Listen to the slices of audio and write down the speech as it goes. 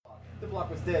The block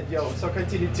was dead, yo, so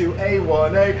continued to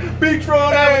A1A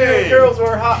Beachfront Avenue. Girls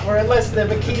were hot, wearing less than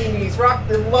bikinis. Rocked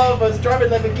them lovers, driving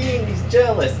Lamborghinis.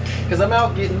 Jealous, cause I'm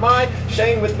out getting mine.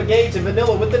 Shane with the gauge and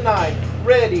Vanilla with the 9.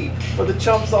 Ready for the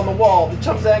chumps on the wall. The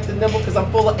chumps acting nimble cause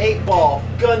I'm full of 8-ball.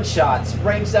 Gunshots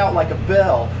ranged out like a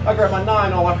bell. I grabbed my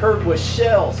 9, all I heard was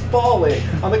shells falling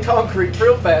on the concrete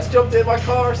real fast. Jumped in my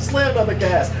car, slammed on the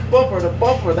gas. Bumper to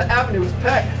bumper, the avenue was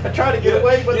packed. I tried to get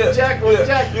away, but the jack was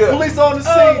jacked. Police on the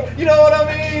scene, you know what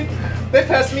I mean? They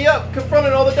passed me up,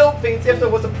 confronting all the dope fiends. If there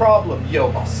was a problem,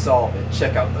 yo, I'll solve it.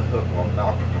 Check out the hook on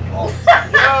Malcolm. Yo!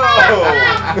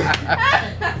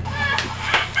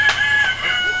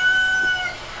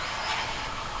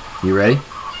 You ready?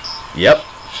 Yep.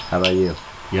 How about you?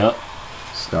 Yep.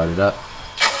 Start it up.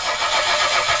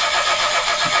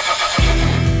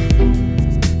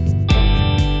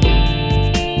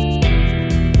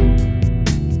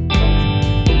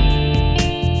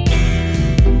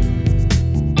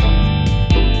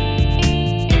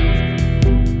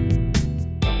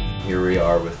 Here we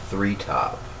are with 3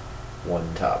 top.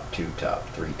 1 top, 2 top,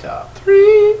 3 top.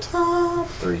 3 top.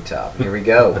 3 top. Here we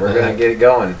go. We're going to get it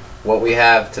going. What we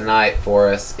have tonight for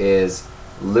us is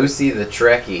Lucy the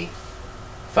Treky,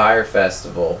 Fyre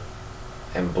Festival,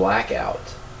 and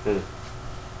Blackout.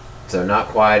 So not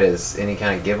quite as any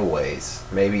kind of giveaways.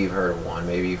 Maybe you've heard of one,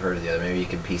 maybe you've heard of the other, maybe you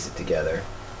can piece it together.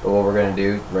 But what we're going to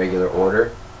do, regular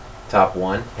order, top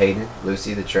 1, Hayden,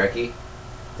 Lucy the Treky.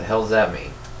 The hell does that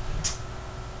mean?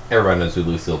 Everybody knows who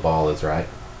Lucille Ball is, right?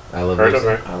 I love Heard Lucy.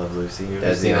 of her. I love Lucy. You've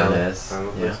Desi seen her? Inez. I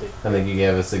love Yeah. Lucy. I think you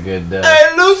gave us a good...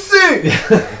 Hey, Lucy!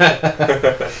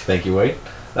 Thank you, Wade.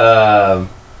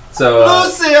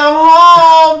 Lucy, I'm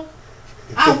home!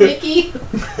 I'm Vicky.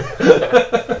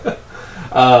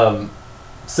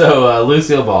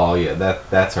 Lucille Ball, yeah,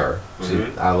 that's her.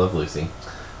 I love Lucy.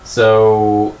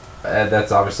 So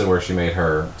that's obviously where she made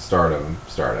her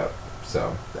startup.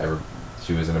 So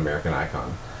she was an American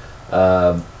icon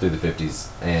through the 50s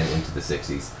and into the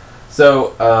 60s.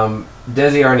 So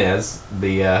Desi Arnaz,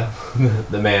 the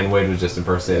man Wade was just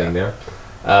impersonating there,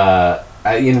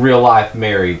 in real life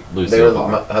married Lucille They were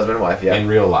Ball. husband and wife, yeah. In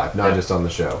real life, not just on the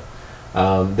show.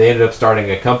 They ended up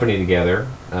starting a company together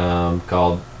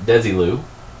called Desi Lou,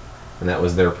 and that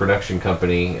was their production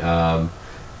company. What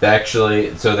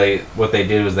they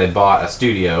did was they bought a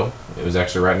studio. It was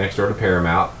actually right next door to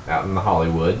Paramount, out in the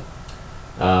Hollywood,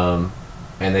 and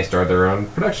they started their own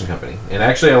production company. And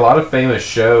actually, a lot of famous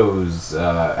shows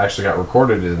actually got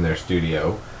recorded in their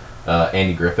studio.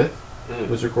 Andy Griffith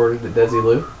was recorded at Desi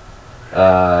Lou.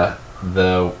 I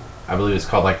believe it's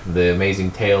called like The Amazing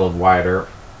Tale of Wyatt Earp.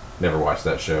 Never watched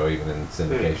that show, even in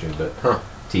syndication, but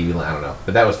TV, I don't know.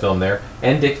 But that was filmed there.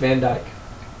 And Dick Van Dyke.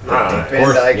 Dick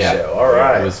Van Dyke Show,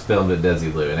 alright. It was filmed at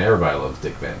Desi Lou, and everybody loves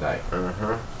Dick Van Dyke.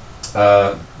 Uh-huh.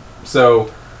 So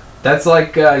that's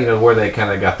like, where they kind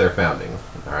of got their founding,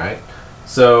 alright?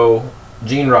 So,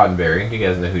 Gene Roddenberry, you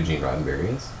guys know who Gene Roddenberry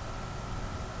is?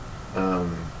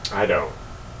 I don't.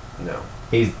 No.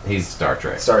 He's Star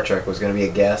Trek. Star Trek was going to be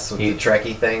a guess with the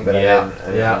Trekkie thing, but I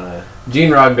didn't wanna...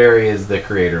 Gene Roddenberry is the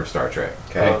creator of Star Trek.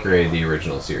 Okay. He created the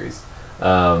original series.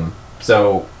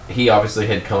 So he obviously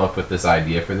had come up with this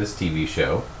idea for this TV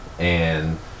show,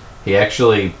 and he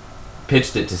actually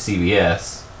pitched it to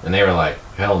CBS, and they were like,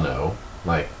 hell no.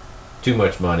 Like, too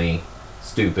much money,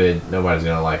 stupid, nobody's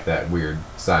going to like that weird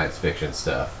science fiction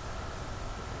stuff.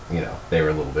 They were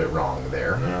a little bit wrong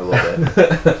there. A little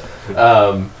bit.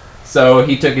 So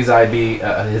he took his idea to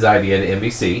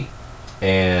NBC,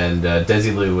 and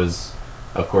Desi Lou was,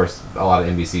 of course, a lot of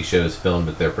NBC shows filmed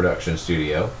at their production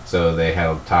studio, so they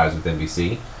had ties with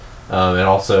NBC. And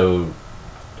also,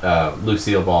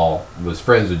 Lucille Ball was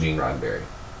friends with Gene Roddenberry.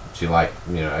 She liked,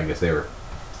 I guess they were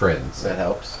friends. That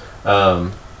helps.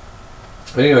 But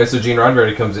anyway, so Gene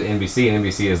Roddenberry comes to NBC, and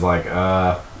NBC is like,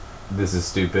 this is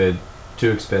stupid,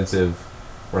 too expensive,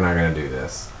 we're not going to do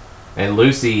this. And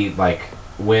Lucy,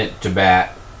 went to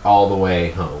bat all the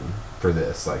way home for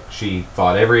this. She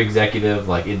fought every executive.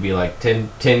 It'd be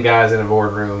 10 guys in a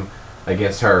boardroom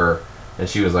against her, and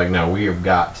she was like, no, we've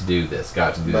got to do this,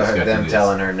 But them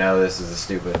telling her, no, this is a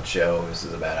stupid show, this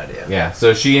is a bad idea. Yeah,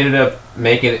 so she ended up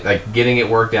making it, getting it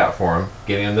worked out for him,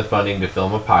 getting him the funding to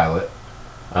film a pilot,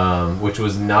 which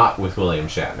was not with William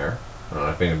Shatner. I don't know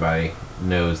if anybody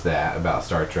knows that about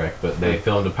Star Trek, but they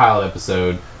filmed a pilot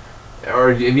episode.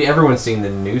 Or have everyone seen the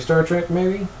new Star Trek?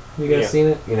 Maybe you guys seen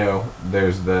it.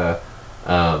 There's the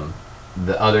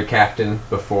other captain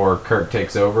before Kirk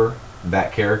takes over.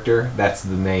 That character, that's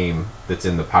the name that's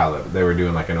in the pilot. They were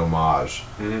doing an homage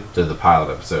to the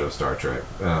pilot episode of Star Trek.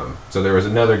 So there was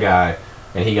another guy,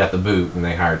 and he got the boot, and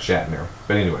they hired Shatner.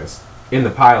 But anyways, in the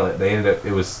pilot, they ended up,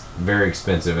 it was very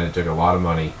expensive and it took a lot of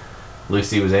money.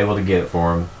 Lucy was able to get it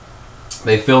for him.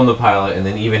 They filmed the pilot, and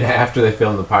then even after they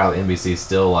filmed the pilot, NBC's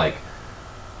still like,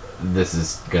 this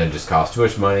is going to just cost too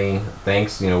much money.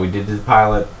 Thanks, we did the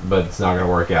pilot, but it's not going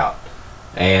to work out.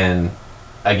 And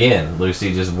again,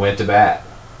 Lucy just went to bat,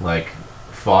 like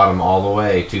fought him all the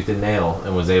way, tooth and nail,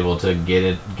 and was able to get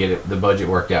it the budget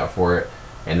worked out for it,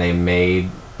 and they made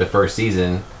the first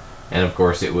season, and of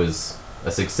course it was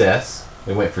a success.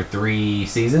 It went for 3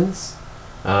 seasons.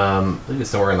 I think it's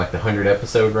somewhere in like the 100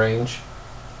 episode range.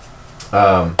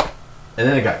 And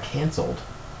then it got canceled.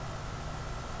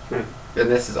 And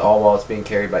this is all while it's being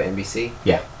carried by NBC?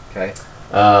 Yeah. Okay.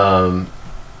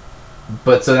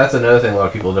 But so that's another thing a lot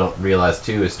of people don't realize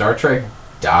too, is Star Trek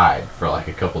died for like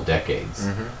a couple decades.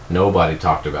 Mm-hmm. Nobody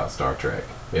talked about Star Trek.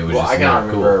 It was just I not can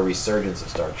remember cool. a resurgence of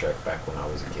Star Trek back when I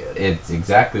was a kid. It's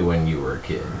exactly when you were a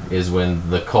kid, is when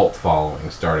the cult following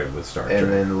started with Star Trek.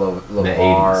 And then the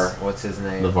LeVar, 80s. What's his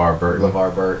name? LeVar Burton.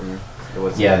 LeVar Burton.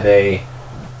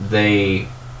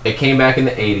 It came back in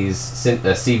the 80s.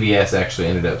 CBS actually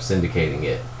ended up syndicating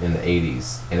it in the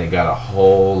 80s, and it got a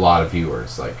whole lot of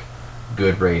viewers, like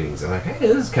good ratings. I'm like, hey,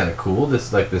 this is kind of cool.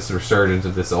 This resurgence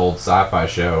of this old sci-fi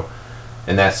show,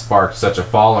 and that sparked such a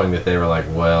following that they were like,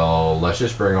 well, let's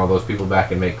just bring all those people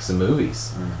back and make some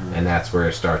movies. Mm-hmm. And that's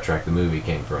where Star Trek the movie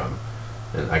came from.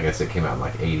 And I guess it came out in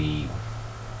like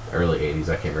early 80s.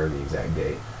 I can't remember the exact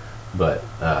date. But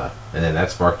and then that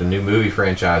sparked a new movie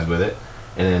franchise with it.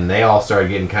 And then they all started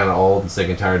getting kind of old and sick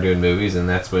and tired of doing movies, and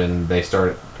that's when they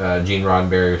started. Gene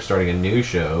Roddenberry was starting a new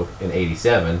show in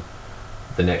 '87,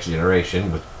 The Next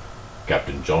Generation, with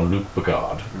Captain Jean-Luc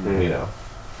Picard.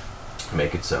 Mm-hmm.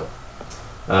 Make it so.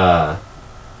 And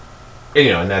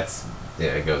that's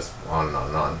it goes on and on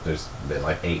and on. There's been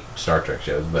like 8 Star Trek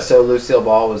shows, but so Lucille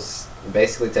Ball was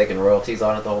basically taking royalties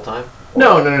on it the whole time.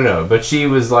 No. But she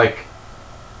was like,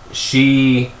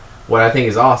 what I think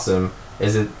is awesome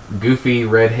is it goofy,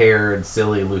 red-haired,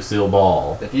 silly Lucille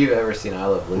Ball. If you've ever seen I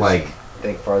Love Lucy, like,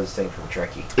 think farthest thing from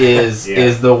Trekkie.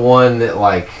 Is the one that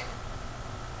like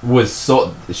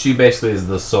she basically is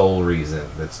the sole reason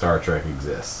that Star Trek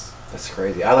exists. That's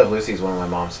crazy. I Love Lucy is one of my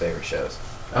mom's favorite shows.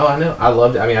 Oh, I know. I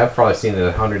loved it. I mean, I've probably seen it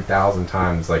 100,000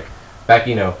 times. Like back,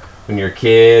 when you're a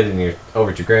kid and you're over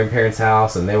at your grandparents'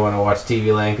 house and they want to watch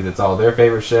TV Land because it's all their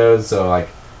favorite shows. So like,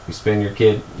 you spend your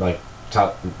kid like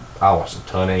I watched a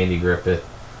ton of Andy Griffith,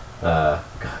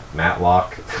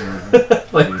 Matlock.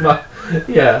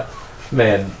 Mm-hmm.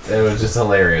 Man, it was just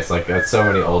hilarious. Like, that's so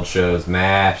many old shows.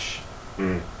 MASH.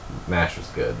 MASH was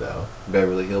good though.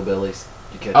 Beverly Hillbillies.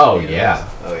 You catch Oh any of yeah.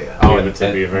 those? Oh yeah. Oh, Yeah, and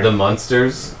the Beaver. the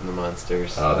Munsters. The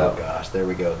Monsters. Oh, Oh gosh, there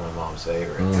we go. My mom's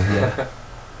favorite. Mhm.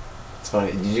 It's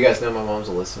funny. Did you guys know my mom's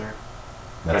a listener?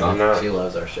 That's I did awesome. not. She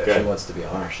loves our show. Good. She wants to be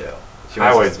on our show.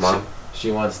 Highways mom.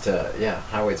 She wants to. Yeah,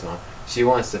 Highways mom. She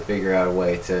wants to figure out a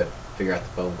way to figure out the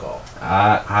phone call.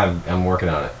 I'm working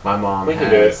on it. My mom We can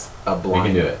do has a We blind.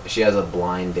 can do it. She has a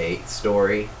blind date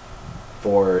story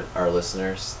for our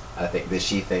listeners. I think that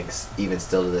she thinks even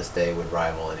still to this day would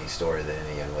rival any story that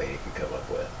any young lady could come up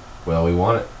with. Well, we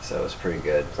want it. So it's pretty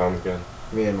good. Sounds good.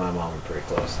 Me and my mom are pretty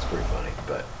close. It's pretty funny.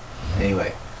 But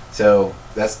anyway, so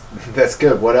that's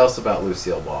good. What else about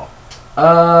Lucille Ball?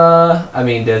 I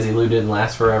mean, Desi Lou didn't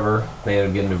last forever. They ended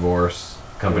up getting divorced.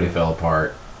 Company fell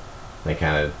apart. They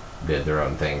kind of did their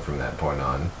own thing from that point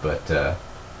on. But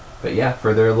yeah,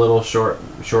 for their little short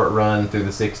run through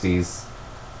the '60s,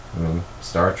 I mean,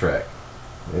 Star Trek.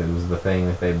 It was the thing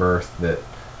that they birthed. That,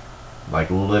 like,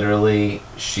 literally,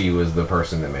 she was the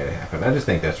person that made it happen. I just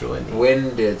think that's really neat.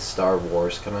 When did Star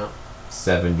Wars come out?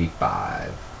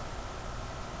 75.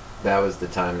 That was the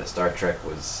time that Star Trek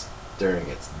was during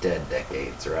its dead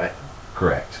decades, right?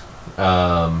 Correct.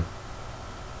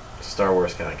 Star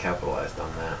Wars kind of capitalized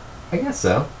on that. I guess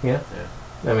so. Yeah.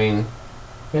 I mean,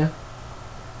 yeah.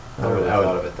 I really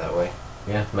thought of it that way.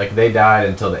 Yeah, like they died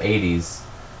until the 80s,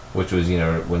 which was,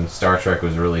 when Star Trek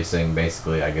was releasing,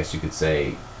 basically, I guess you could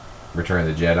say, Return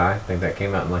of the Jedi. I think that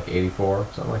came out in like 84,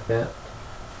 something like that.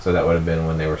 So that would have been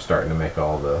when they were starting to make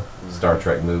all the Star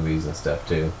Trek movies and stuff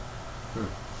too.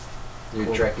 You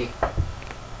Cool. Trekkie?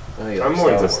 Oh, you I'm like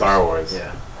more into Star Wars.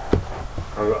 Yeah.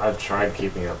 I've tried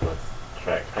keeping up with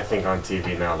Trek. I think on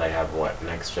TV now they have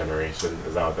Next Generation?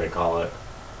 Is that what they call it?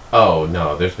 Oh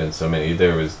no, there's been so many.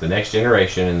 There was the Next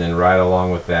Generation, and then right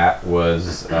along with that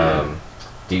was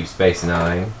Deep Space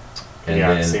Nine, and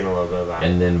I've seen a little bit of that.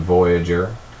 and then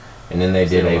Voyager, and then they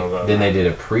did Seen a little bit of that. they did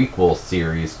a prequel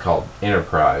series called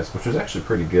Enterprise, which was actually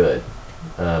pretty good.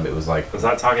 It was like Was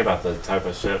that talking about the type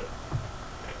of ship?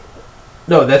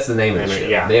 no, that's the name of the ship.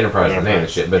 Yeah, The Enterprise is the name of the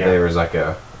Enterprise, ship, but yeah. there was like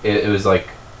it was like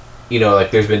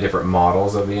like there's been different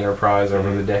models of the Enterprise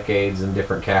over the decades and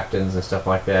different captains and stuff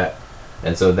like that.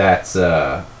 And so that's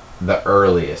the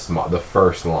earliest, the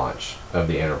first launch of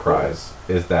the Enterprise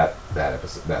is that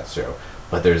episode, that show.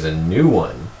 But there's a new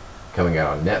one coming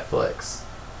out on Netflix,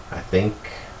 I think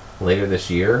later this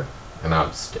year, and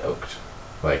I'm stoked.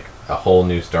 Like a whole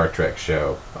new Star Trek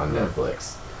show on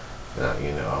Netflix.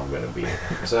 I'm gonna be.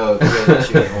 So if you had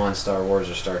to choose one, Star Wars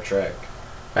or Star Trek?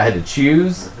 I had to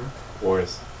choose. Wars.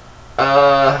 Is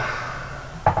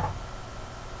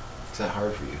that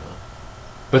hard for you, huh?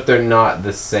 But they're not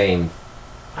the same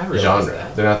I realize genre.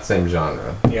 that. They're not the same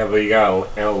genre. Yeah, but you gotta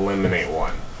eliminate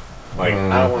one. Like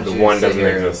I don't want the you one to sit doesn't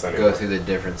here exist and anymore. go through the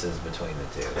differences between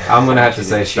the two. I'm gonna I have want to you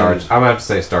say choose. I'm gonna have to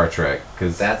say Star Trek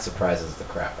because That surprises the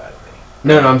crap out of me.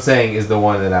 no, I'm saying is the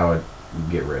one that I would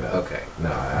get rid of. Okay.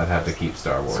 No, I'd have to keep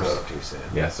Star Wars. Spoke too soon.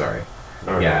 Yeah, sorry.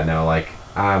 Okay. Yeah, no, like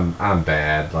I'm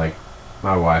bad. Like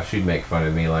my wife, she'd make fun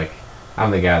of me. Like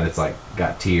I'm the guy that's like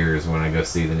got tears when I go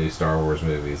see the new Star Wars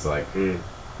movies. Like,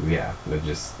 yeah, it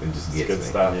just It's gets good me.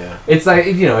 stuff. Yeah. It's like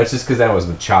it's just because that was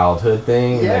my childhood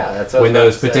thing. and Yeah, like, that's what I was when about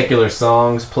those to say. particular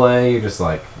songs play, you're just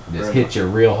like hit you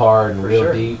real hard and For real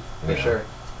sure. deep. For Yeah. sure.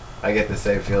 I get the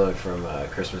same feeling from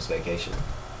Christmas Vacation.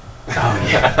 Oh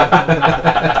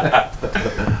yeah.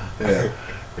 Yeah.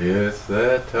 It's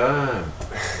that time.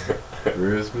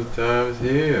 Christmas time is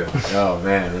here. Oh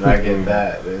man, when I get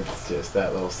that, it's just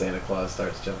that little Santa Claus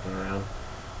starts jumping around.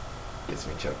 Gets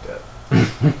me choked up.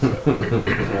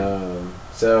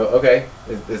 So okay,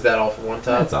 is that all for one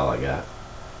top? That's all I got.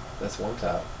 That's one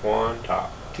top. One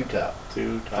top, Two top.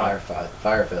 two top.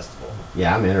 Fyre Festival.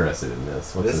 Yeah, I'm interested in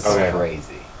this. What's This this? is Okay.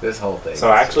 crazy. This whole thing.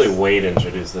 So is actually, just Wade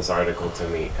introduced this article to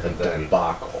me, a and then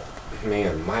debacle.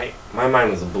 man, my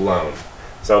mind was blown.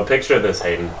 So picture this,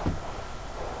 Hayden.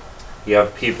 You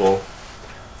have people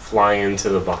fly into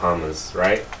the Bahamas,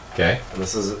 right? Okay. And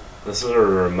this is a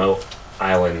remote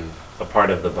island, a part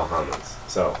of the Bahamas.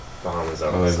 So Bahamas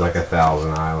Well, there's like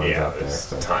 1,000 islands yeah, out there. there's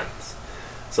So. tons.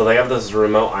 So they have this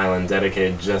remote island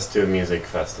dedicated just to a music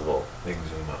festival. Big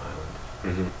Zuma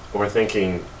Island. We're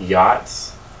thinking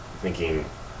yachts, thinking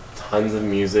tons of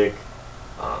music,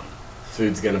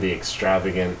 food's gonna be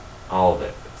extravagant, all of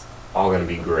it. It's all gonna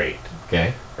be great,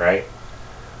 Okay. right?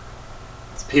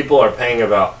 People are paying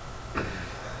about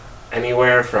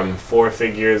anywhere from 4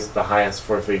 figures, the highest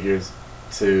 4 figures,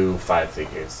 to 5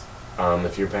 figures.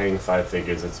 If you're paying 5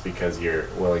 figures, it's because you're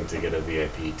willing to get a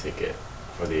VIP ticket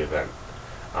for the event.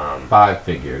 5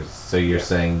 figures. So you're Yeah.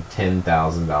 saying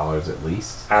 $10,000 at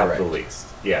least At the Correct. least,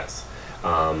 yes.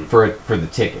 for the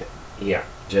ticket. Yeah,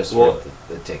 Just Well,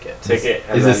 for the ticket. ticket.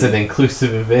 And Is this then- an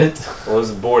inclusive event? Well,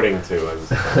 it's boarding too,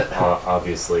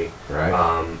 obviously.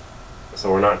 Right.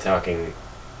 So we're not talking.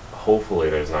 Hopefully,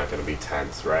 there's not going to be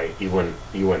tents, right? You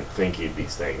wouldn't think you'd be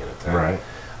staying in a tent. Right.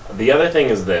 The other thing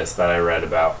is this that I read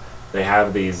about. They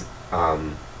have these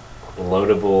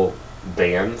loadable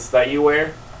bands that you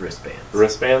wear,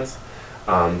 wristbands,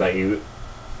 that you.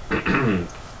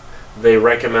 They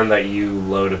recommend that you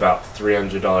load about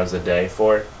 $300 a day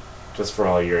for it, just for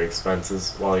all your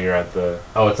expenses while you're at the.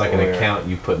 Oh, it's like an Oh, yeah. account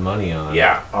you put money on.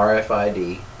 Yeah,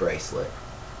 RFID bracelet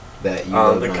that you the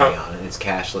load money on, and it's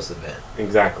cashless event.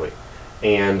 exactly.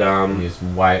 And You just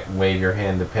wave your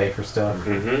hand to pay for stuff.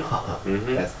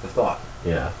 That's the thought.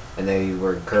 Yeah. And they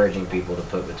were encouraging people to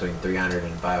put between $300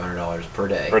 and $500 per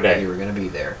day. Per day. That you were going to be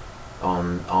there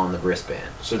on the wristband.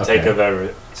 Should Okay. take of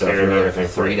every So care if you're of there for everything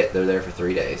for 3 you. they're there for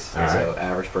 3 days. All So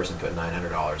average person put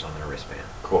 $900 on their wristband.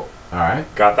 Cool. All right.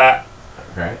 Got that?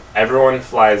 Right. Everyone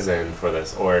flies in for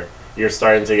this, or you're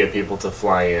starting to get people to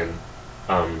fly in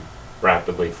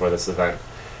rapidly for this event,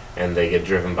 and they get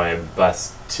driven by a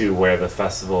bus to where the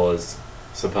festival is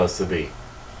supposed to be.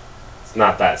 It's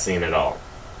not that scene at all.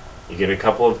 You get a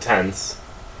couple of tents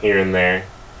here and there.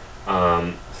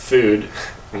 Food.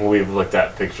 We've looked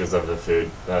at pictures of the food,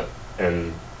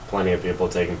 and plenty of people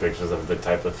taking pictures of the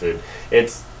type of food.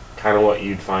 It's kind of what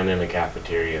you'd find in a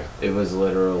cafeteria. It was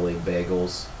literally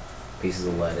bagels, pieces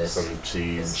of lettuce, Some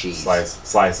cheese, and cheese.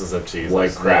 slices of cheese,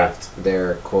 was like Kraft.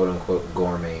 their quote unquote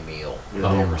gourmet meal that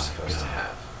Oh they my were supposed to God.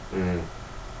 have. Mm.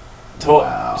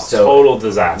 Wow. So Total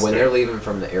disaster. When they're leaving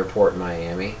from the airport in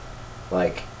Miami,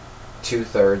 like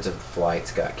 2/3 of the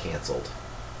flights got canceled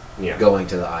yeah. going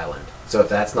to the island. So if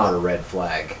that's not a red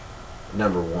flag,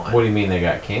 number one. What do you mean they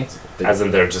got canceled? As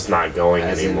in they're just not going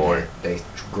as in anymore. they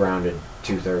grounded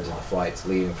 2/3 of the flights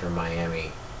leaving from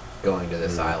Miami, going to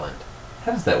this Mm. island.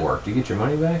 How does that work? Do you get your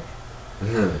money back?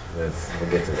 We'll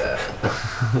get to that.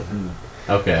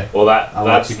 Okay. Well, I'll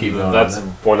let you keep going that's on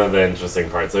one of the interesting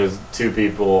parts. There's 2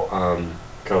 people,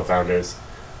 co-founders.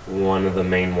 One of the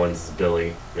main ones is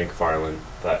Billy McFarland,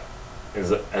 that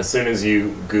is as soon as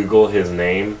you Google his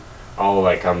name, all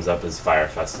that comes up is Fyre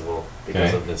Festival because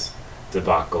Okay. of this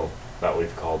debacle that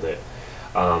we've called it.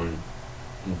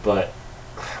 But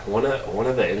one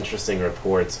of the interesting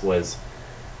reports was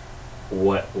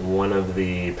what one of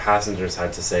the passengers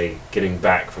had to say getting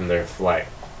back from their flight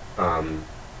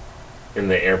in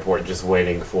the airport, just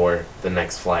waiting for the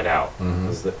next flight out.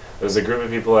 There's a group of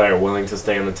people that are willing to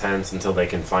stay in the tents until they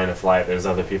can find a flight. There's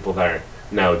other people that are,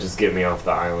 no, just get me off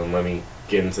the island, let me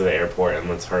get into the airport and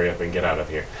let's hurry up and get out of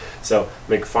here. So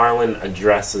McFarlane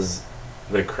addresses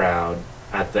the crowd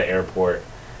at the airport,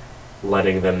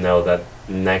 letting them know that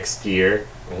next year,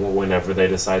 whenever they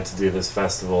decide to do this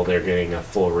festival, they're getting a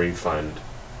full refund.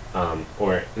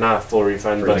 Or not a full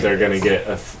refund, Free but they're going to tickets.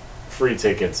 get free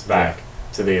tickets back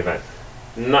to the event.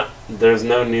 There's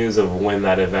no news of when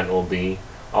that event will be.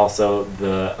 Also,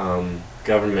 the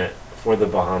government for the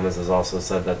Bahamas has also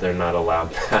said that they're not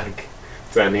allowed back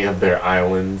to any of their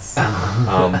islands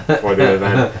for the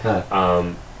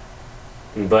event.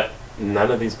 But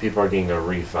none of these people are getting a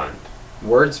refund.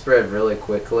 Word spread really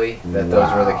quickly that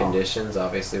those were the Wow. conditions,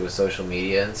 obviously with social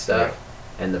media and stuff.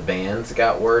 And the bands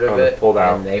got word of Oh, they it, pulled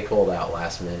out. and they pulled out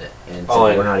last minute and said Oh,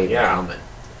 and- we're not even yeah. coming.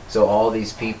 So all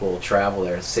these people travel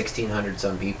there, 1,600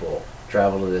 some people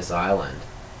travel to this island,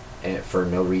 and for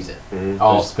no reason,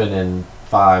 All spending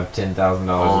 $5,000-$10,000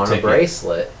 on a a ticket,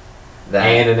 bracelet, that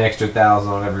and an extra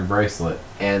 1,000 on every bracelet.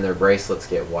 and their bracelets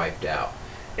get wiped out.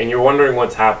 And you're wondering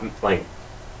what's happened, like,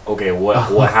 okay,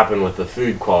 what happened with the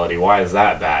food quality? Why is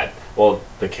that bad? Well,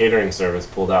 the catering service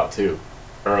pulled out too,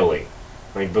 early.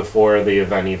 Like, before the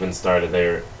event even started, they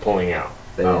were pulling out.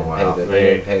 They Oh, didn't wow. pay they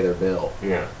didn't pay their bill,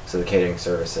 Yeah. so the catering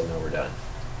service said no, we're done.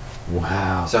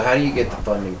 Wow. So how do you get the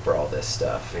funding for all this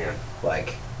stuff? Yeah.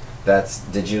 Like,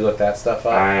 did you look that stuff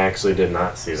up? I actually did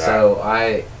not see that.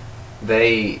 So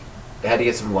they had to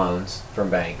get some loans from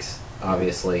banks,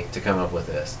 obviously, to come up with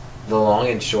this. The long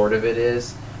and short of it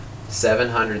is,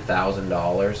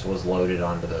 $700,000 was loaded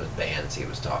onto those bands he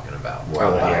was talking about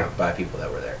Wow. by people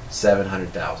that were there.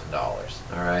 $700,000.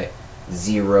 All right,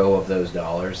 0 of those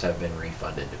dollars have been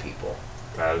refunded to people.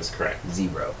 That is correct.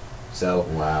 0. So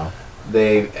Wow.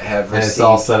 they have And received. it's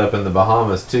all set up in the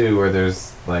Bahamas too, where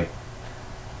there's like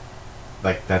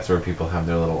that's where people have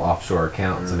their little offshore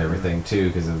accounts and Mhm. everything too,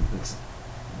 because it's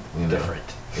different.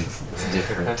 It's It's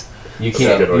different. you That's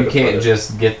a good way you to can't put it.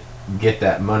 just get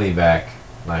that money back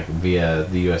like via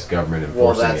the U.S. government Well,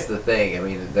 enforcing that's it. the thing. I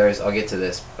mean, I'll get to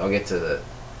this. I'll get to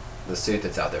the suit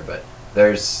that's out there, but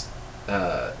there's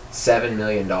 $7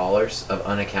 million of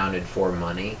unaccounted for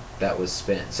money that was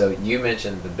spent. So you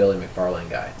mentioned the Billy McFarlane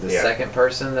guy. The Yeah. second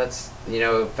person that's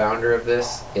founder of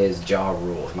this is Ja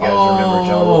Rule. You guys remember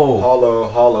Ja Rule? Oh. Hollow,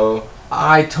 hollow.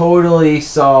 I totally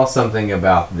saw something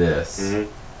about this. Mhm.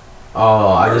 Oh,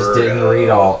 I just didn't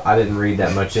Murder. I didn't read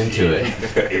that much into it.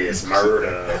 It's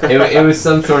murder. It was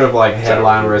some sort of like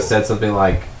headline where it Rule. said something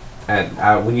like,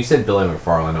 when you said Billy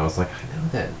McFarland, I was like, I know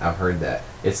that, I've heard that.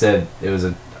 It said, it was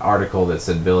an article that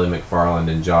said Billy McFarland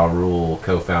and Ja Rule,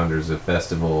 co-founders of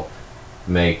Festival,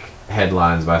 make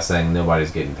headlines by saying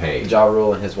nobody's getting paid. Ja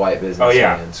Rule and his white business Oh,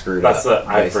 yeah. man screwed That's up.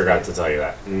 I basically. forgot to tell you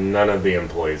that. None of the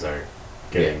employees are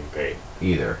getting paid.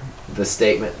 Either. The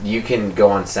statement, you can go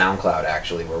on SoundCloud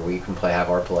actually, where we can have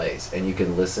our plays, and you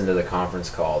can listen to the conference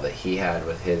call that he had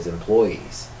with his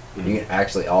employees. You can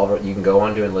actually you can go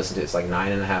onto and listen to it. It's like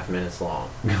 9.5 minutes long,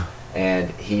 and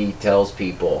he tells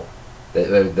people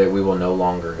that we will no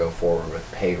longer go forward with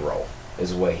payroll.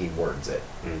 Is the way he words it.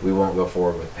 Mm. We won't go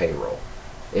forward with payroll.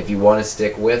 If you want to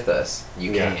stick with us,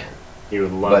 you Yeah. can. He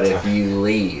would love But to. if you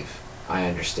leave, I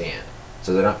understand.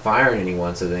 So they're not firing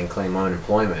anyone, so they can claim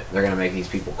unemployment. They're going to make these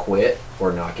people quit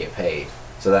or not get paid,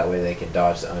 so that way they can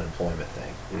dodge the unemployment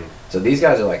thing. Mm. So these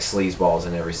guys are like sleazeballs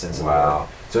in every sense of the Wow. word.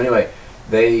 So anyway,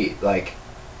 they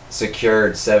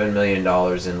secured $7 million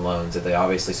in loans that they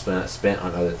obviously spent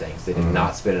on other things. They did Mhm.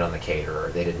 not spend it on the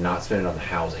caterer. They did not spend it on the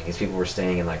housing. These people were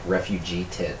staying in like refugee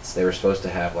tents. They were supposed to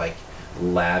have like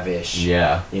lavish,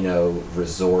 Yeah.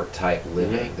 resort type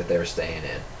living Mhm. that they were staying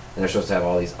in. And they're supposed to have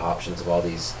all these options of all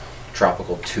these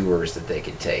tropical tours that they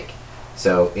could take.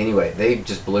 So anyway, they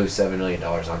just blew $7 million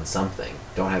on something.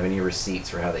 Don't have any receipts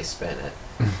for how they spent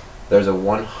it. There's a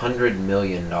 $100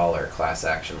 million class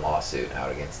action lawsuit out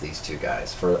against these two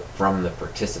guys from the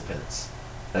participants.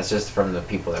 That's just from the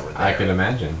people that were there. I could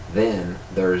imagine. Then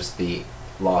there's the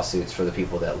lawsuits for the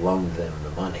people that loaned them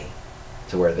the money,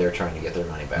 to where they're trying to get their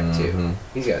money back too. Mhm.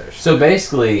 These guys are So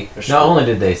basically, They're not only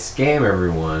screwed. did they scam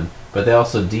everyone, but they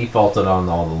also defaulted on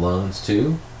all the loans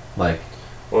too. Like,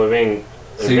 Well, they're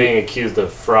So being accused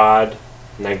of fraud,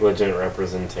 negligent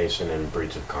representation, and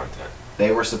breach of contract.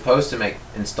 they were supposed to make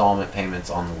installment payments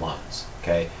on the loans.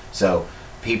 Okay, so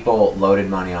people loaded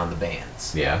money on the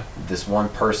bands. Yeah. This one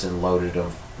person loaned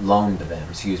them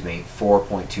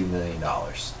 $4.2 million.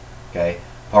 Okay,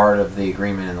 part of the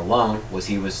agreement in the loan was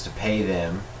he was to pay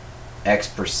them X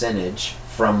percentage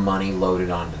from money loaded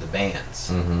onto the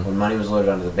bands. Mm-hmm. When money was loaded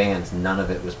onto the bands, none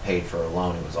of it was paid for a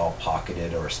loan. It was all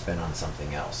pocketed or spent on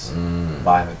something else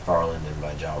by McFarland and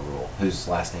by Ja Rule, whose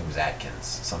last name is Atkins,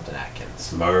 something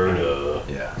Atkins. Murder.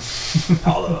 Yeah.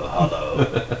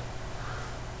 Hello.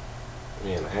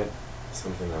 Man, I had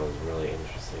something that was really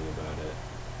interesting about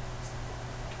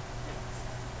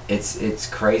it. It's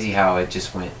crazy how it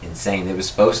just went insane. It was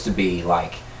supposed to be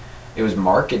like, it was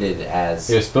marketed as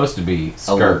It was supposed to be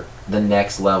skirt. the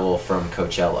next level from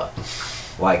Coachella,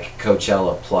 like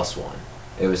Coachella plus one.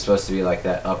 It was supposed to be like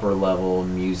that upper level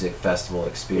music festival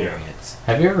experience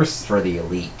Have you ever? for the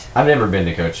elite. I've never been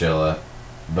to Coachella,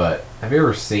 but have you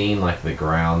ever seen like the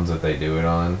grounds that they do it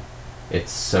on?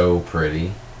 It's so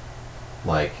pretty.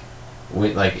 Like,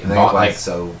 I think it's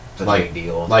such a big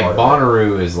deal. It's Like part of it.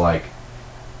 Bonnaroo is like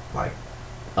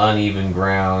uneven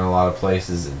ground in a lot of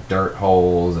places and dirt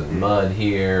holes and mud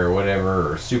here or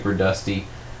whatever, or super dusty.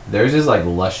 Theirs is like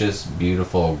luscious,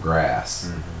 beautiful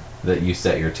grass that you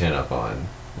set your tent up on.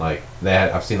 Like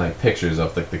I've seen like pictures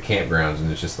of like the campgrounds, and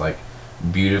it's just like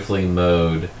beautifully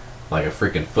mowed, like a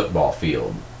freaking football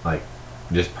field, like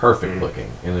just perfect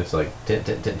looking. And it's like tent.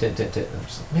 And I'm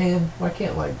just like, man, why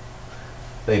can't like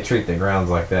they treat the grounds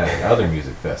like that at other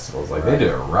music festivals? Like they do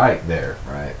it right there.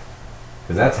 Right.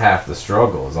 Because that's half the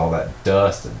struggle, is all that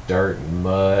dust and dirt and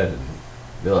mud and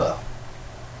ugh.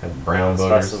 And brown This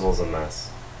voters. festival's a mess.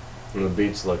 And the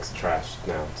beach looks trashed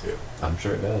now, too. I'm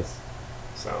sure it does.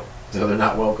 So they're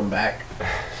not welcome back.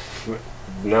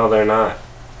 no, they're not.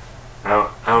 I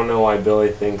don't know why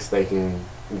Billy thinks they can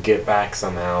get back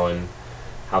somehow, and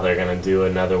how they're going to do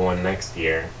another one next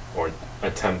year, or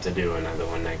attempt to do another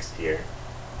one next year.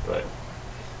 But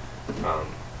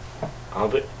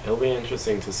it'll be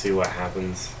interesting to see what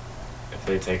happens if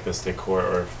they take this to court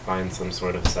or find some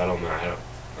sort of settlement. I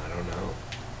don't know.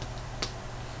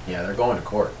 Yeah, they're going to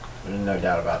court. There's no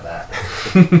doubt about that.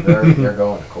 they're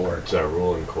going to court. Ja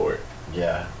Rule in court.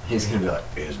 Yeah, he's gonna be like,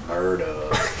 "It's murder."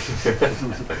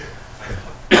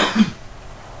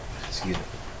 Excuse me.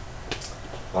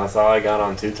 Well, that's all I got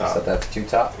on two top. So that's two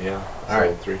top. Yeah. All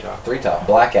right. Three top. Three top.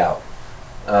 Blackout.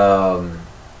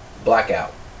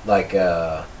 Blackout. Like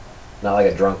not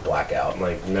like a drunk blackout.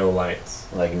 Like no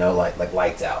lights. Like no light. Like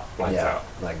lights out. Lights Yeah. out.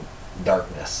 Like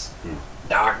darkness.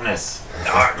 Darkness.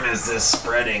 Darkness is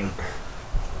spreading.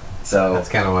 So That's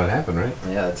kind of what happened, right?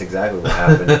 yeah, that's exactly what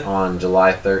happened on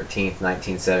July 13th,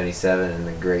 1977, in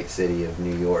the great city of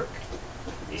New York.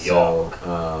 So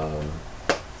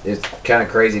it's kind of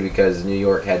crazy because New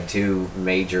York had two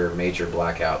major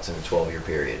blackouts in a 12-year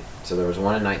period. So there was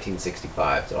one in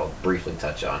 1965 that I'll briefly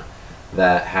touch on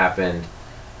that happened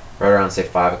right around, say,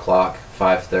 5 o'clock,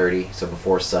 5:30, so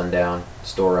before sundown.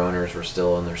 Store owners were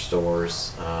still in their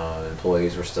stores,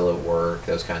 employees were still at work,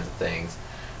 those kinds of things.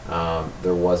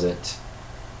 There wasn't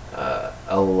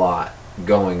a lot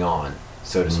going on,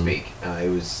 so to speak. It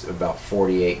was about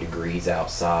 48 degrees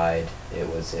outside. It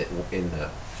was in the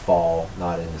fall,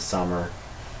 not in the summer.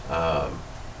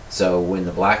 So when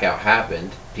the blackout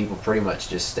happened, people pretty much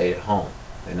just stayed at home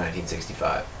in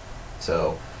 1965.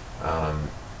 So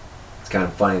it's kind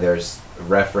of funny. There's a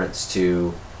reference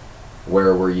to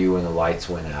 "Where were you when the lights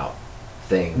went out?"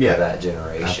 thing for that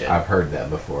generation. I've heard that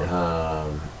before.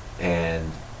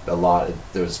 And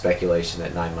there was speculation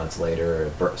that 9 months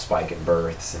later, a spike in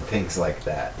births and things like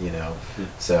that, you know.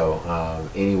 So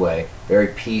anyway, very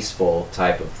peaceful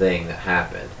type of thing that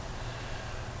happened.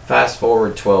 Fast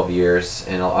forward 12 years,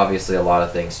 and obviously a lot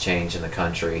of things changed in the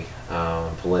country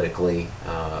politically.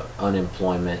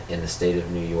 Unemployment in the state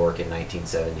of New York in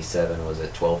 1977 was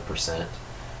at 12%.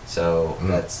 So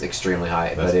that's extremely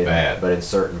high. That's bad. But in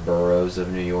certain boroughs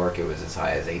of New York, it was as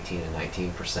high as 18 and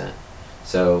 19%.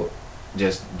 So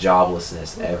just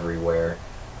joblessness everywhere.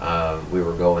 We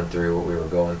were going through what we were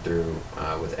going through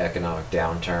with economic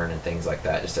downturn and things like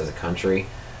that, just as a country.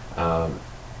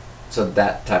 So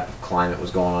that type of climate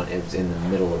was going on. It was in the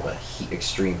middle of a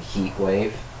extreme heat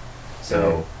wave.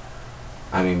 So,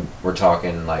 I mean, we're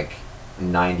talking like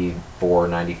 94,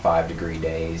 95 degree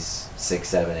days, 6,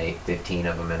 7, 8, 15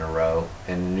 of them in a row.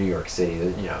 And in New York City,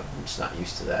 you know, I'm just not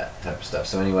used to that type of stuff.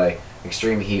 So anyway,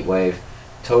 extreme heat wave,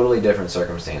 totally different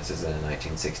circumstances than in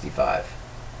 1965.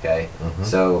 Okay?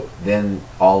 So then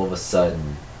all of a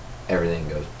sudden, everything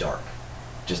goes dark.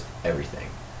 Just everything.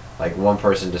 Like one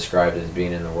person described it as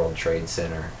being in the World Trade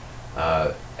Center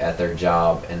at their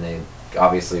job, and they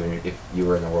obviously, if you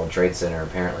were in the World Trade Center,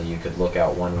 apparently you could look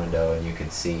out one window and you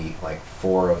could see like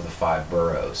 4 of the 5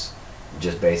 boroughs.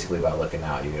 Just basically by looking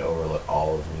out, you could overlook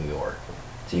all of New York.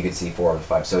 So you could see 4 of the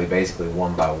 5. So he basically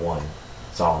one by one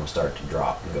saw them start to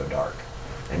drop and go dark.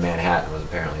 And Manhattan was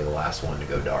apparently the last one to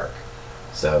go dark.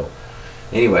 So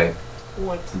anyway,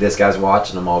 this guy's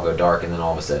watching them all go dark, and then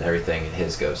all of a sudden everything in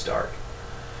his goes dark.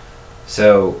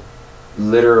 So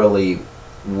literally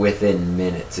within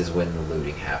minutes is when the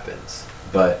looting happens.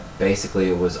 But basically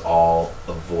it was all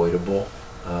avoidable.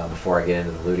 Before I get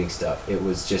into the looting stuff, it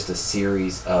was just a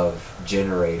series of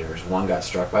generators. One got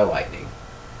struck by lightning,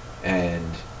 and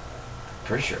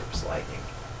pretty sure it was lightning.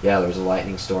 Yeah, there was a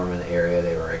lightning storm in the area.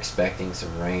 They were expecting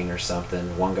some rain or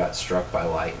something. One got struck by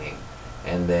lightning,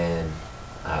 and then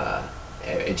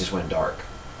it just went dark.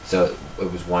 So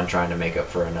it was one trying to make up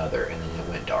for another, and then it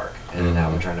went dark. And then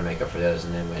that one trying to make up for the others,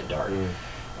 and then it went dark.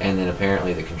 And then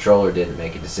apparently the controller didn't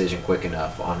make a decision quick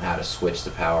enough on how to switch the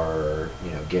power or,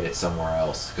 get it somewhere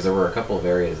else. Because there were a couple of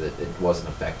areas that it wasn't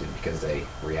affected because they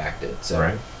reacted. So,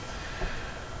 Right.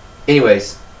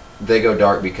 Anyways, they go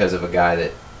dark because of a guy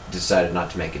that decided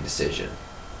not to make a decision,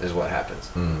 is what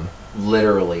happens.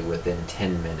 Literally within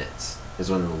 10 minutes is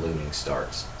when the looting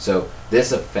starts. So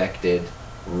this affected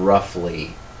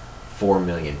roughly 4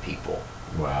 million people.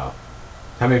 Wow.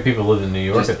 How many people lived in New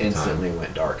York Just at the instantly time?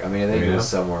 went dark. I mean, I think it Yeah. was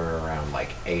somewhere around like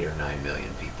 8 or 9 million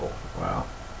people. Wow.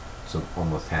 So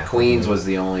almost half. Queens of was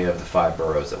the only of the 5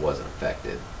 boroughs that wasn't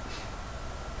affected.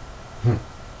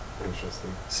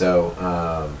 Interesting. So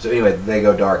anyway, they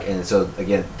go dark, and so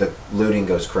again, the looting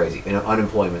goes crazy.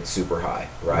 Unemployment's super high,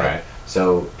 right? Right.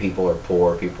 So people are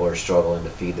poor, people are struggling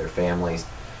to feed their families.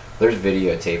 There's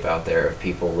videotape out there of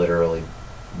people literally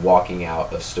walking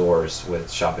out of stores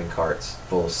with shopping carts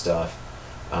full of stuff.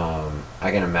 I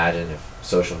can imagine if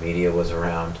social media was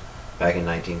around back in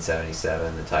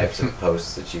 1977, the types of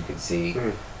posts that you could see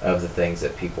of the things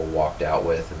that people walked out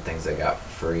with and things they got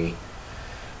for free.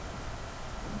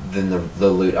 Then the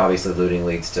loot, obviously looting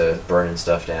leads to burning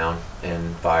stuff down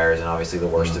and fires, and obviously the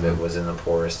worst of it was in the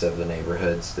poorest of the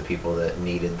neighborhoods, the people that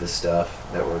needed the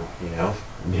stuff, that were,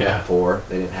 Yeah. poor.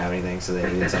 They didn't have anything, so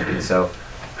they needed something. So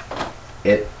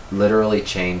it literally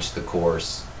changed the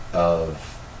course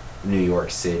of New York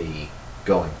City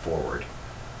going forward.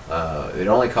 It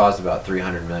only caused about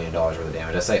 $300 million worth of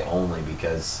damage. I say only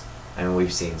because,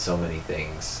 we've seen so many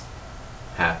things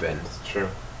happen It's true.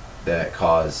 that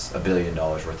cause $1 billion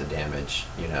worth of damage.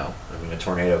 A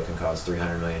tornado can cause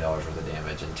 $300 million worth of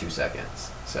damage in 2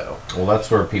 seconds. So Well, that's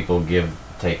where people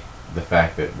take the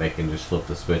fact that they can just flip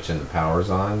the switch and the power's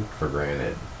on for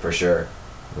granted. for sure.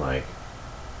 Like,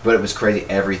 But it was crazy.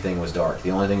 Everything was dark. The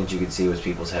only thing that you could see was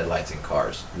people's headlights in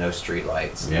cars. No street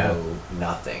lights. Yeah. No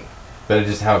nothing. but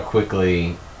just how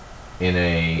quickly, in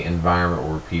a environment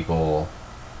where people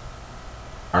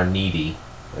are needy,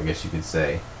 I guess you could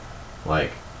say,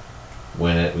 like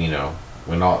when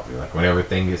when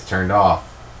everything gets turned off,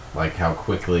 like how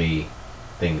quickly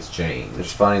things change.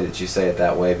 It's funny that you say it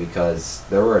that way because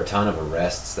there were a ton of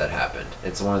arrests that happened.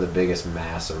 It's one of the biggest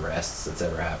mass arrests that's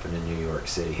ever happened in New York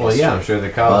City history. Well, yeah, I'm sure the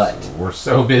cops were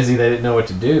so busy they didn't know what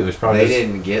to do. It was probably They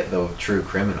didn't get the true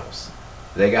criminals.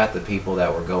 They got the people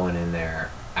that were going in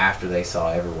there after they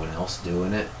saw everyone else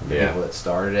doing it, the Yeah. people that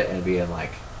started it, and being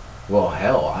like, well,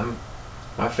 hell,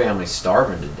 my family's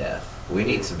starving to death. We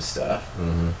need some stuff.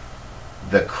 Mm-hmm.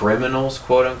 The criminals,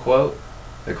 quote unquote,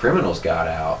 the criminals got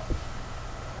out.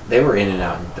 They were in and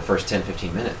out in the first 10,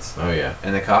 15 minutes. Oh yeah.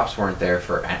 And the cops weren't there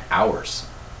for hours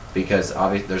because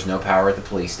obviously there's no power at the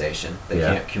police station. They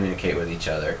Yeah. can't communicate with each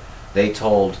other. They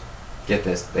told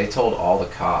all the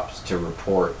cops to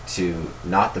report to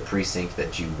not the precinct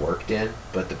that you worked in,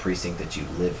 but the precinct that you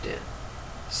lived in.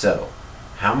 So,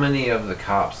 how many of the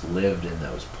cops lived in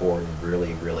those poor,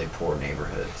 really, really poor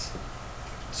neighborhoods?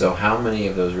 So how many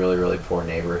of those really, really poor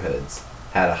neighborhoods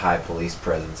had a high police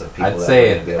presence of people I'd that say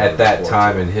were gonna be able at to that report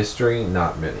time to? in history,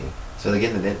 not many. So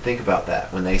again, they didn't think about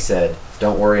that when they said,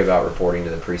 "Don't worry about reporting to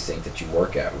the precinct that you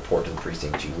work at. Report to the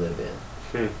precinct you live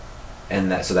in."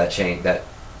 And that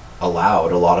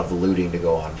allowed a lot of the looting to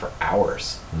go on for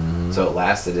hours. Mm-hmm. So it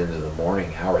lasted into the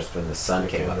morning hours when the sun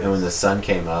came up. And when the sun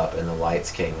came up and the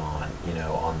lights came on,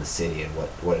 on the city and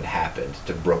what had happened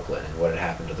to Brooklyn and what had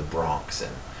happened to the Bronx,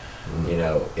 and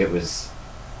it was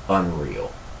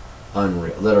unreal.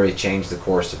 Literally changed the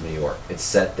course of New York. It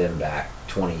set them back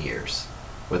 20 years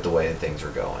with the way that things were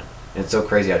going. And it's so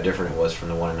crazy how different it was from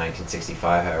the one in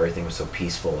 1965, how everything was so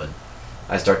peaceful. And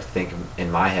I start to think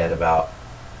in my head about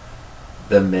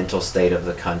the mental state of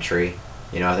the country.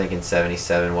 I think in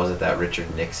 77, wasn't that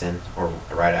Richard Nixon, or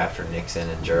right after Nixon,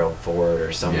 and Gerald Ford,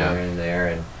 or somewhere in there,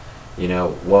 and You know,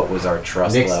 what was our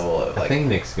trust level of I like? think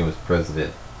Nixon was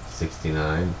president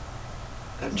 69.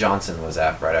 Johnson was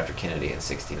right after Kennedy in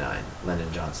 '69.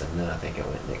 Lyndon Johnson. And then I think it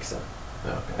went Nixon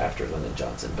Okay. after Lyndon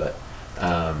Johnson. But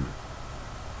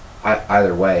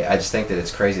either way, I just think that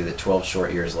it's crazy that 12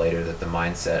 short years later, that the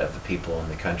mindset of the people in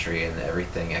the country and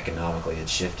everything economically had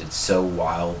shifted so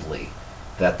wildly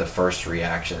that the first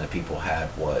reaction that people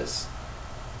had was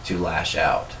to lash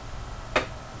out.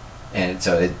 And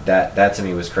so that to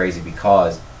me was crazy,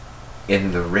 because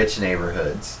in the rich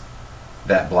neighborhoods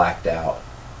that blacked out,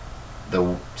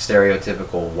 the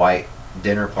stereotypical white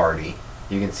dinner party,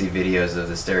 you can see videos of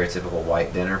the stereotypical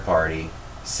white dinner party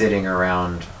sitting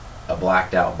around a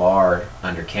blacked out bar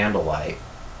under candlelight,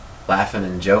 laughing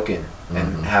and joking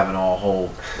and having a whole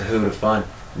hoot of fun,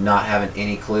 not having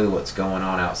any clue what's going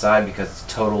on outside because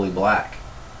it's totally black.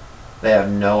 They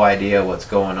have no idea what's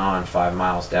going on 5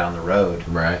 miles down the road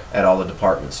Right. at all the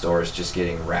department stores, just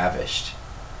getting ravished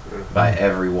by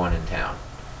everyone in town.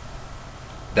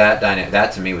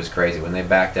 That to me was crazy when they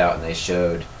backed out and they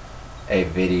showed a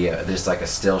video, just like a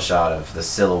still shot of the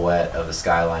silhouette of the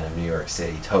skyline of New York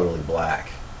City, totally black.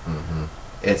 Mm-hmm.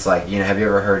 It's like, you know, have you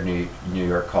ever heard New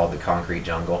York called the concrete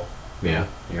jungle? Yeah.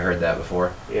 You heard that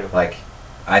before? Yeah. Like,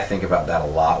 I think about that a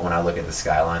lot when I look at the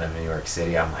skyline of New York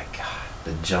City. I'm like, God,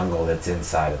 the jungle that's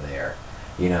inside of there.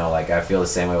 You know, like I feel the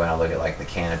same way when I look at like the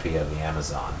canopy of the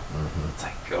Amazon. Mm-hmm. It's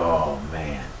like, oh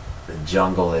man, the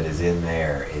jungle that is in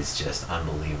there is just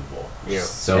unbelievable. Yeah.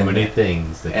 So And many that-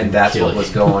 things that And can that's kill what was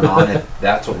you. going on.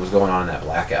 That's what was going on in that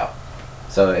blackout.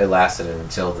 So it lasted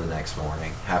until the next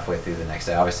morning, halfway through the next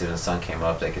day. Obviously, when the sun came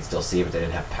up, they could still see it, but they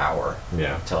didn't have power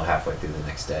Yeah. until halfway through the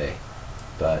next day.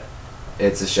 But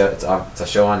it's a show. It's a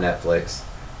show on Netflix.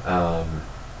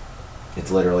 It's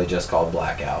literally just called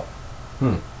Blackout.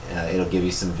 It'll give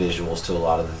you some visuals to a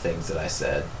lot of the things that I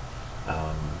said.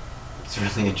 It's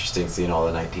really interesting seeing all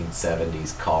the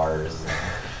 1970s cars. And,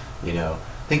 you know,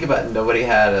 think about it, nobody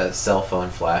had a cell phone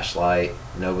flashlight.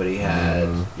 Nobody had,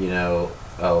 you know,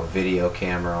 a video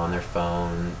camera on their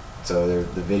phone. So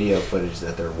the video footage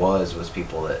that there was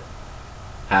people that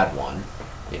had one.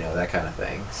 You know, that kind of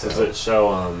thing. So Does it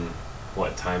show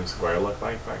what Times Square looked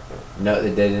like back then? no,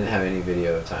 they didn't have any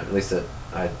video of time. At least that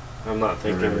I'm not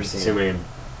thinking remember seeing too many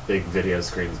big video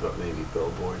screens, but maybe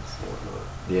billboards and whatnot.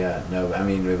 yeah, no, I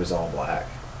mean, it was all black.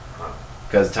 Huh.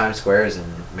 Because Times Square is in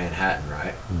Manhattan,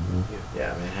 right? Mm-hmm.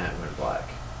 Yeah, Manhattan went black.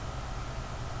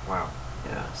 Wow.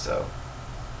 Yeah, so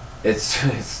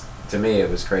it's to me it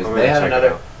was crazy. I'm They gonna had check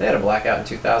it out. they had a blackout in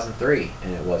 2003,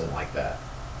 and it wasn't like that.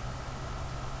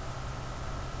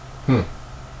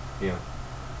 Yeah.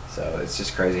 So it's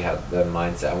just crazy how the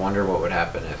mindset. I wonder what would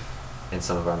happen if in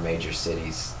some of our major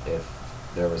cities if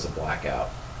there was a blackout,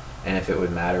 and if it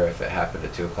would matter if it happened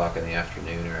at 2 o'clock in the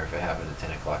afternoon or if it happened at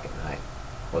 10 o'clock at night.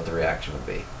 What the reaction would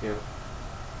be. Yeah.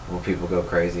 Will people go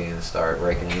crazy and start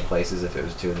breaking into places if it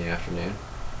was 2 in the afternoon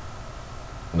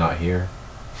Not here.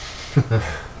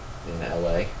 in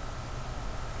LA?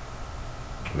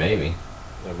 Maybe.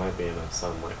 There might be enough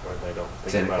sunlight where they don't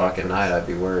think 10 about o'clock it at night, first. I'd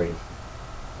be worried.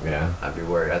 Yeah. I'd be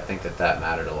worried. I think that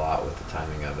mattered a lot with the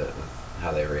timing of it, with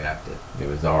how they reacted. It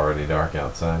was already dark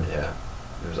outside. Yeah.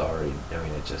 It was already, I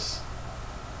mean, it just,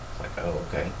 it's like, oh,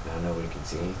 okay, now nobody can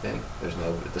see anything.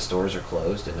 The stores are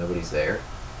closed and nobody's there.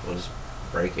 We'll just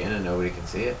break in and nobody can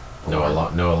see it. No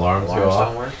alarms go Alarms off.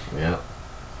 don't work. Yeah.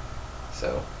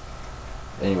 So,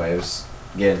 anyway, it was,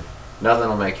 again, nothing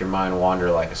will make your mind wander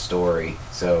like a story.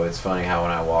 So it's funny how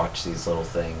when I watch these little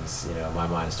things, you know, my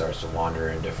mind starts to wander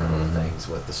in different little things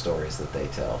with the stories that they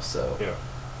tell. So Yeah. it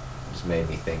just made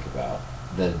me think about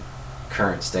the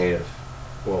current state of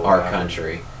Well, our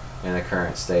country and the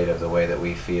current state of the way that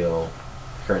we feel,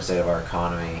 current state of our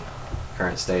economy,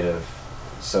 current state of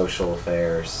social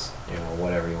affairs, you know,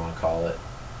 whatever you want to call it.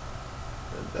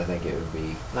 I think it would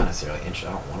be not necessarily interesting.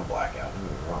 I don't want to black out, don't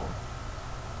get me wrong.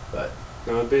 But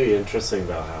It would be interesting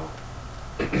about how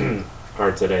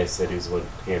our today's cities would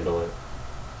handle it.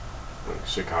 Like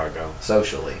Chicago,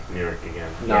 socially, New York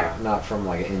again. not from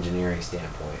like an engineering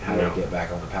standpoint, how No. to get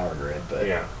back on the power grid, but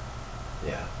Yeah.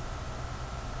 yeah.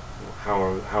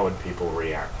 How would people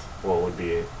react? What would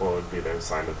be their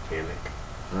sign of panic?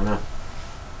 I don't know.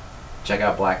 Check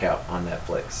out Blackout on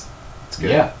Netflix. It's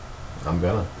good. Yeah. I'm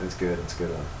gonna. It's good. It's a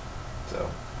good one. So,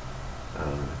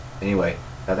 anyway,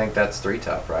 I think that's 3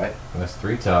 top, right? That's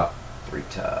 3 top. 3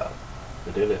 top.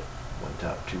 We did it. 1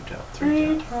 top, 2 top,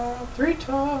 3 top. 3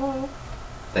 top.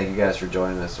 Thank you guys for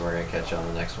joining us, and we're going to catch you on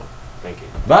the next one. Thank you.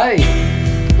 Bye.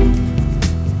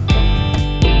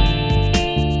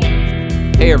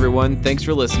 Hey everyone, thanks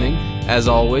for listening. As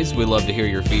always, we love to hear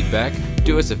your feedback.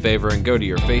 do us a favor and go to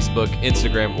your Facebook,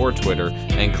 Instagram, or Twitter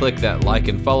and click that like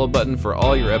and follow button for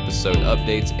all your episode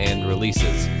updates and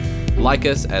releases. Like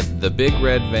us at The Big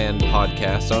Red Van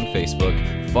Podcast on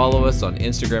Facebook. Follow us on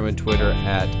Instagram and Twitter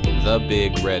at The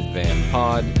Big Red Van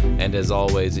Pod. And as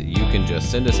always, you can just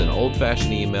send us an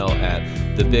old-fashioned email at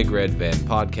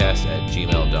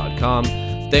thebigredvanpodcast@gmail.com.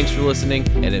 Thanks for listening,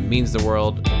 and it means the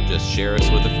world. Just share us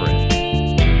with a friend.